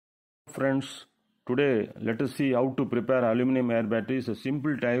Friends, today let us see how to prepare aluminum air battery. It's a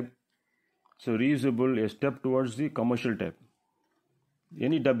simple type, so reusable, a step towards the commercial type.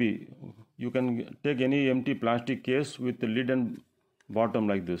 Any tubby, you can take any empty plastic case with the lid and bottom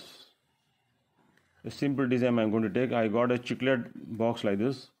like this. A simple design I'm going to take. I got a chiclet box like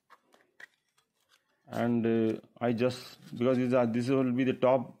this, and I just, because this will be the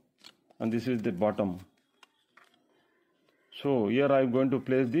top and this is the bottom. So here I'm going to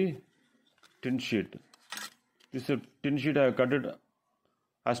place the tin sheet. This tin sheet I have cut it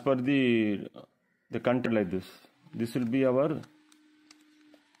as per the content like this. This will be our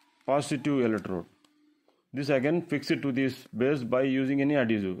positive electrode. This I can fix it to this base by using any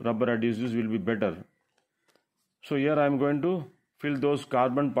adhesive. Rubber adhesives will be better. So here I am going to fill those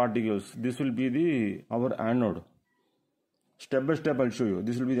carbon particles. This will be our anode. Step by step I'll show you.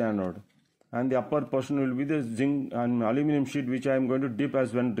 This will be the anode, and the upper portion will be the zinc and aluminum sheet, which I am going to dip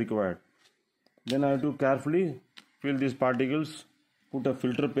as when required. Then I have to carefully fill these particles, put a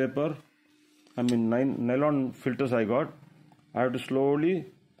filter paper, nylon filters I got. I have to slowly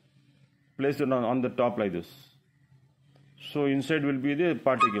place it on the top like this. So inside will be the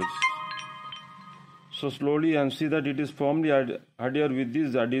particles. So slowly, and see that it is firmly adhered with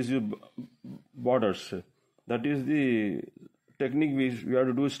these adhesive borders. That is the technique we have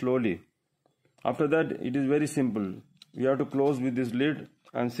to do slowly. After that, it is very simple. We have to close with this lid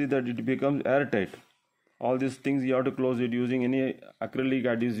and see that it becomes airtight. All these things you have to close it using any acrylic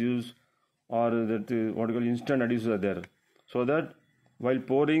adhesives or that what you call instant adhesives are there, so that while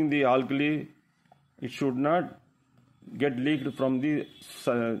pouring the alkali, it should not get leaked from the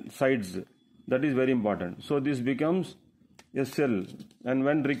sides. That is very important. So this becomes a cell, and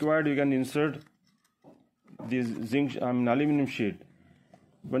when required, you can insert this aluminum sheet.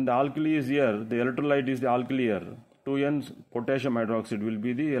 When the alkali is here, the electrolyte is the alkali here. 2N potassium hydroxide will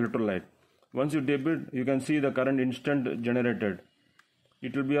be the electrolyte. Once you dip it, you can see the current instant generated.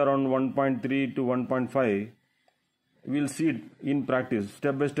 It will be around 1.3 to 1.5. We'll see it in practice.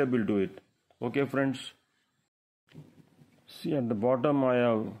 Step by step we'll do it. Okay friends. See, at the bottom I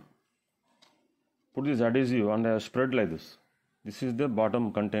have put this adhesive and I have spread like this. This is the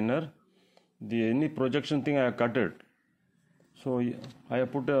bottom container. Any projection thing I have cut it. So I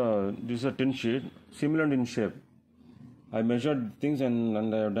have put this is a tin sheet, similar in shape. I measured things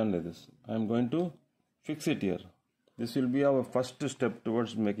and I have done like this. I am going to fix it here. This will be our first step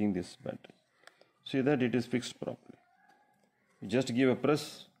towards making this battery. See that it is fixed properly. Just give a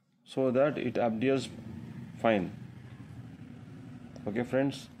press so that it adheres fine. Okay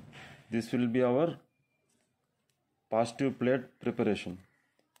friends, this will be our positive plate preparation.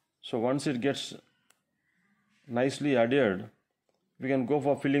 So once it gets nicely adhered, we can go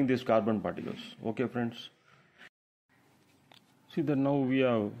for filling these carbon particles. Okay friends. See that now we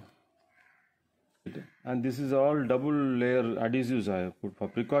have, and this is all double layer adhesives I have put for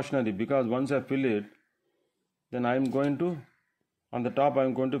precautionary, because once I fill it, then I am going to, on the top I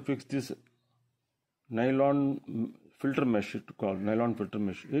am going to fix this nylon filter mesh, called nylon filter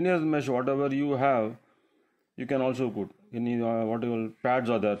mesh. Any other mesh, whatever you have, you can also put. Any whatever pads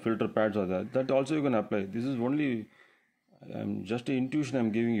are there, filter pads are there, that also you can apply. This is only just an intuition I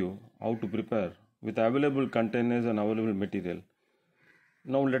am giving you how to prepare with available containers and available material.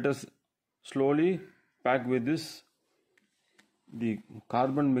 Now let us slowly pack with this the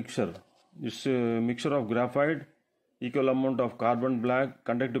carbon mixture. It's a mixture of graphite, equal amount of carbon black,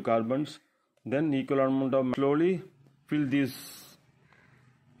 conductive carbons, then equal amount of, slowly fill this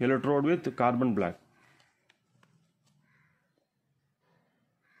electrode with carbon black.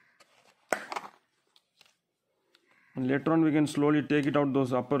 And later on we can slowly take it out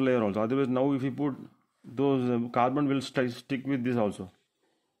those upper layer also. Otherwise now if you put those carbon will stick with this also.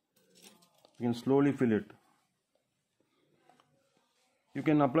 You can slowly fill it. You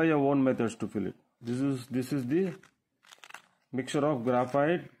can apply your own methods to fill it. This is the mixture of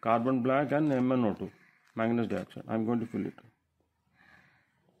graphite, carbon black and MnO2, manganese dioxide. I am going to fill it.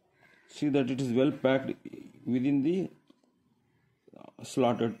 See that it is well packed within the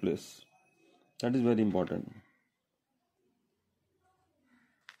slotted place. That is very important.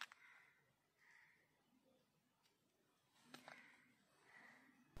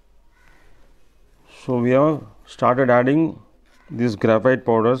 So we have started adding these graphite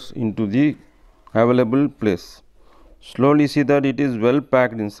powders into the available place. Slowly see that it is well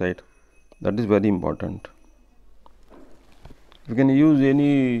packed inside. That is very important. You can use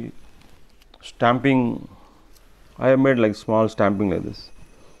any stamping. I have made like small stamping like this,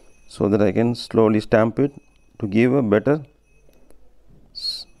 so that I can slowly stamp it to give a better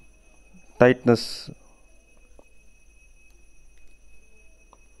tightness.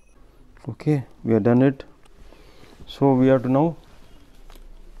 Okay, we have done it. So we have to now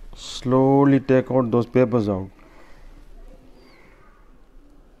slowly take out those papers out.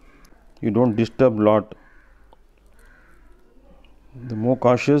 You don't disturb lot. The more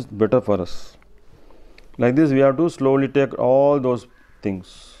cautious, better for us. Like this, we have to slowly take all those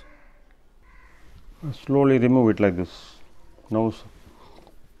things. Slowly remove it like this. Now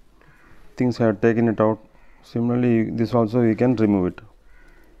things have taken it out. Similarly, this also you can remove it.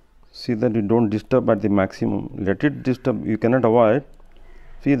 See that you don't disturb at the maximum. Let it disturb. You cannot avoid.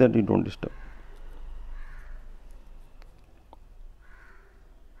 See that you don't disturb.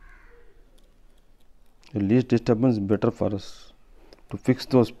 The least disturbance is better for us to fix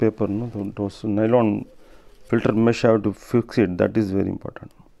those paper. No, those nylon filter mesh have to fix it. That is very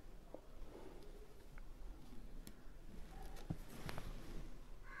important.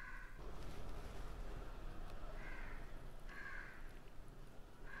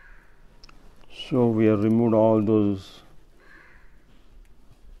 So we have removed all those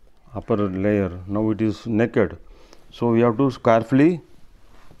upper layer. Now it is naked. So we have to carefully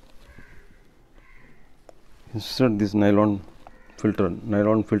insert this nylon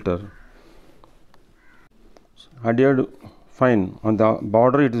filter. Adhered fine on the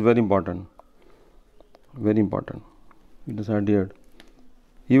border. It is very important. Very important. It is adhered.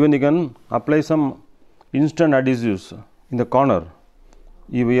 Even you can apply some instant adhesives in the corner,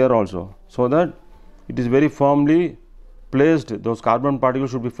 here also, so that it is very firmly placed. Those carbon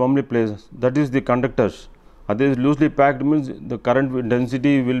particles should be firmly placed. That is the conductors. Otherwise, loosely packed means the current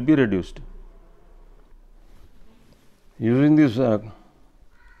density will be reduced. Using this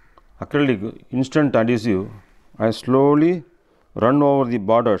acrylic instant adhesive, I slowly run over the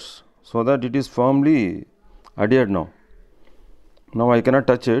borders so that it is firmly adhered now. Now I cannot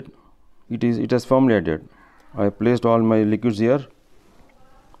touch it. It has firmly adhered. I placed all my liquids here.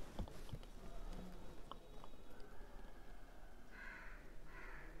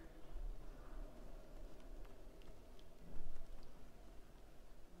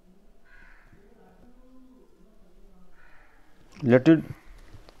 Let it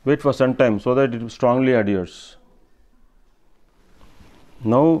wait for some time so that it strongly adheres.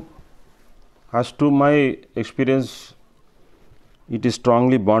 Now, as to my experience, it is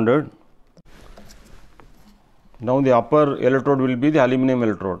strongly bonded. Now the upper electrode will be the aluminum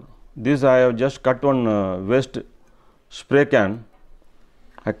electrode. This I have just cut one waste spray can.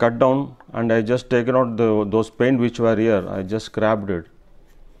 I cut down and I just taken out those paint which were here. I just scrapped it.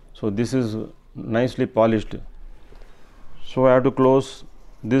 So this is nicely polished. So I have to close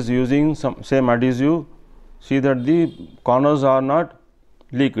this using some same adhesive. See that the corners are not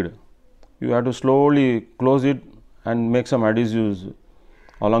leaked. You have to slowly close it and make some adhesives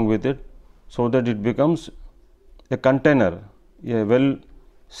along with it, so that it becomes a container, a well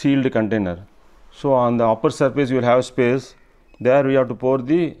sealed container. So on the upper surface you will have space. There we have to pour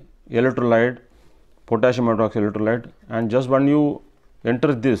the electrolyte, potassium hydroxide electrolyte, and just when you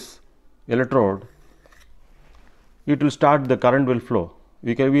enter this electrode, it will start, the current will flow.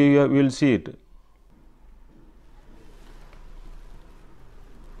 We will see it.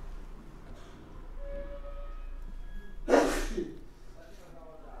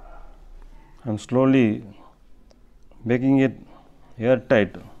 I am slowly making it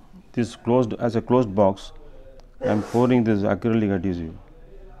airtight. This closed as a closed box. I am pouring this acrylic adhesive.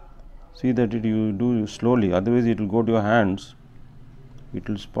 See that you do slowly, otherwise it will go to your hands. It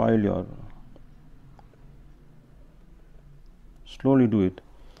will spoil your. Slowly do it,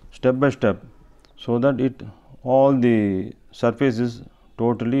 step by step, so that all the surface is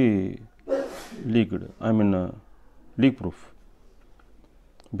totally leaked. Leak proof.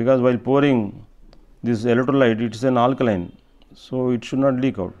 Because while pouring this electrolyte, it is an alkaline, so it should not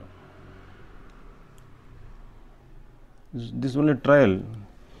leak out. This is only trial.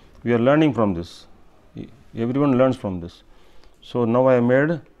 We are learning from this. Everyone learns from this. So now I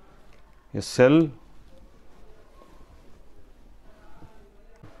made a cell.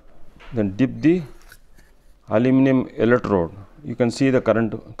 Then dip the aluminum electrode. You can see the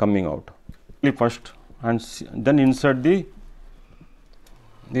current coming out. First, and then insert the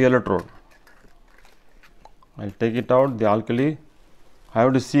electrode. I will take it out, the alkali. I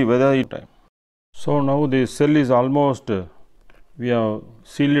have to see whether it. So now the cell is almost. We have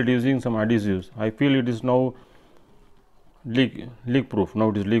sealed it using some adhesives. I feel it is now leak proof. Now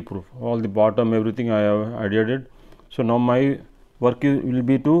it is leak proof. All the bottom, everything I have adhered it. So now my work will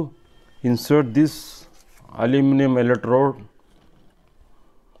be to insert this aluminum electrode,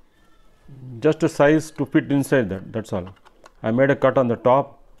 just a size to fit inside that. That's all. I made a cut on the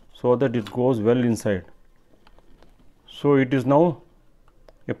top so that it goes well inside. So it is now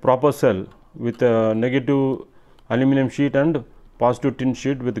a proper cell with a negative aluminum sheet and positive tin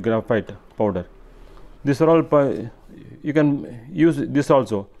sheet with graphite powder. These are all, you can use this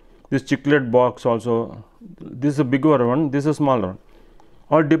also, this chiclet box also. This is a bigger one, this is a smaller one.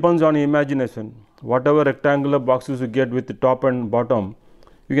 All depends on imagination. Whatever rectangular boxes you get with the top and bottom,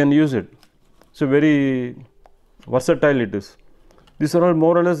 you can use it. So very versatile it is. These are all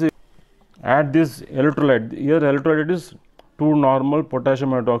more or less. Add this electrolyte. Here electrolyte is 2 normal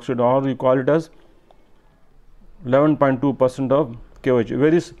potassium hydroxide, or you call it as 11.2% of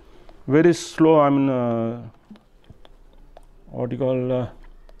KOH. Very slow. I mean, what you call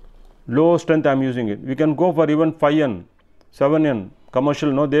low strength. I am using it. We can go for even 5N, 7N.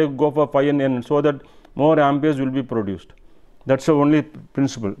 Commercial, no, they go for 5N, so that more amperes will be produced. That's the only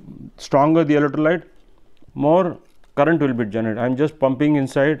principle. Stronger the electrolyte, more current will be generated. I am just pumping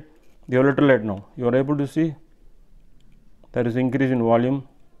inside the electrolyte now. You are able to see there is increase in volume.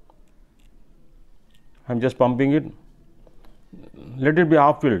 I am just pumping it. Let it be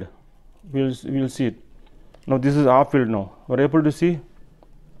half filled. We will see it. Now this is half filled now. We are able to see.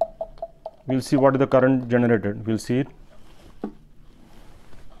 We will see what is the current generated. We will see it.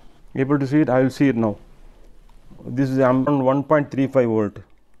 Able to see it? I will see it now. This is 1.35 volt.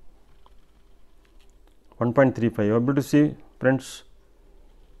 1.35. You are able to see, friends.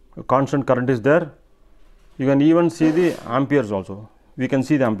 A constant current is there. You can even see the amperes also. We can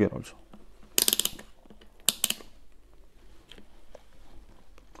see the ampere also.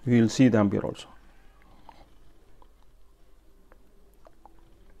 We will see the ampere also.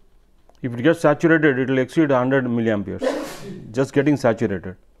 If it gets saturated, it will exceed 100 milliamperes. Just getting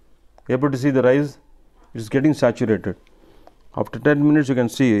saturated. Able to see the rise, it is getting saturated. After 10 minutes, you can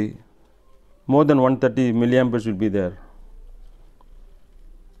see more than 130 milliamperes will be there.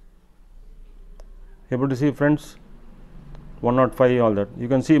 Able to see, friends, 105, all that. You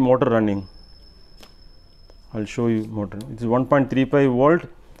can see motor running. I will show you motor. It is 1.35 volt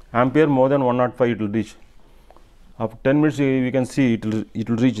ampere, more than 105 it will reach. After 10 minutes, we can see it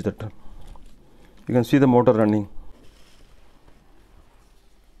will reach that. You can see the motor running.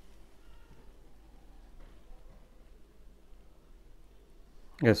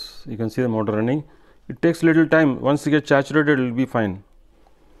 Yes, you can see the motor running. It takes little time. Once you get saturated, it will be fine.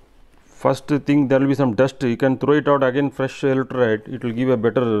 First thing, there will be some dust. You can throw it out again, fresh electrolyte. It will give a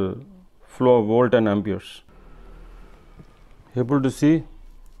better flow of volt and amperes. Able to see,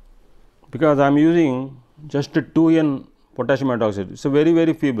 because I am using just a 2N potassium hydroxide. It's a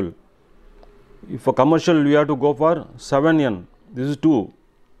very feeble. If for commercial, we have to go for 7N. This is 2.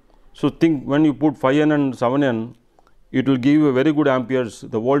 So think when you put 5N and 7N, it will give you a very good amperes.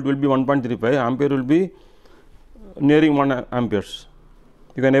 The volt will be 1.35, ampere will be nearing 1 amperes.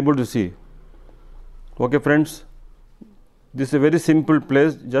 You can able to see. Okay, friends, this is a very simple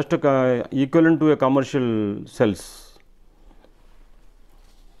place, just equivalent to a commercial cells.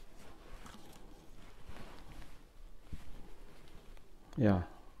 Yeah,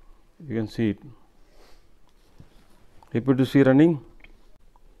 you can see it. Able to see running.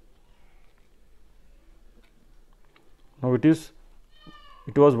 Now it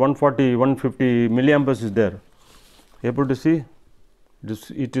was 140, 150 milliamperes is there. Able to see this,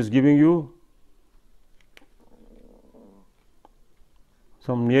 it is giving you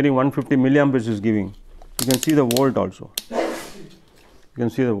some nearing 150 milliamperes is giving. You can see the volt also. You can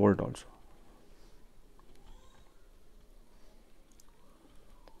see the volt also.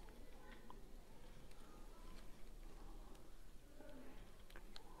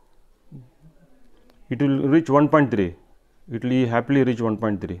 It will reach 1.3. It will happily reach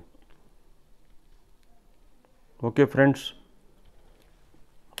 1.3. Okay, friends,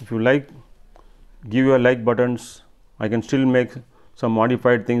 if you like, give your like buttons. I can still make some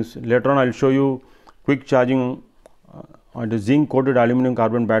modified things. Later on, I will show you quick charging on the zinc coated aluminum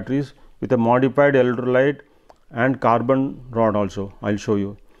carbon batteries with a modified electrolyte and carbon rod also. I will show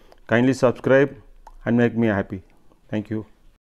you. Kindly subscribe and make me happy. Thank you.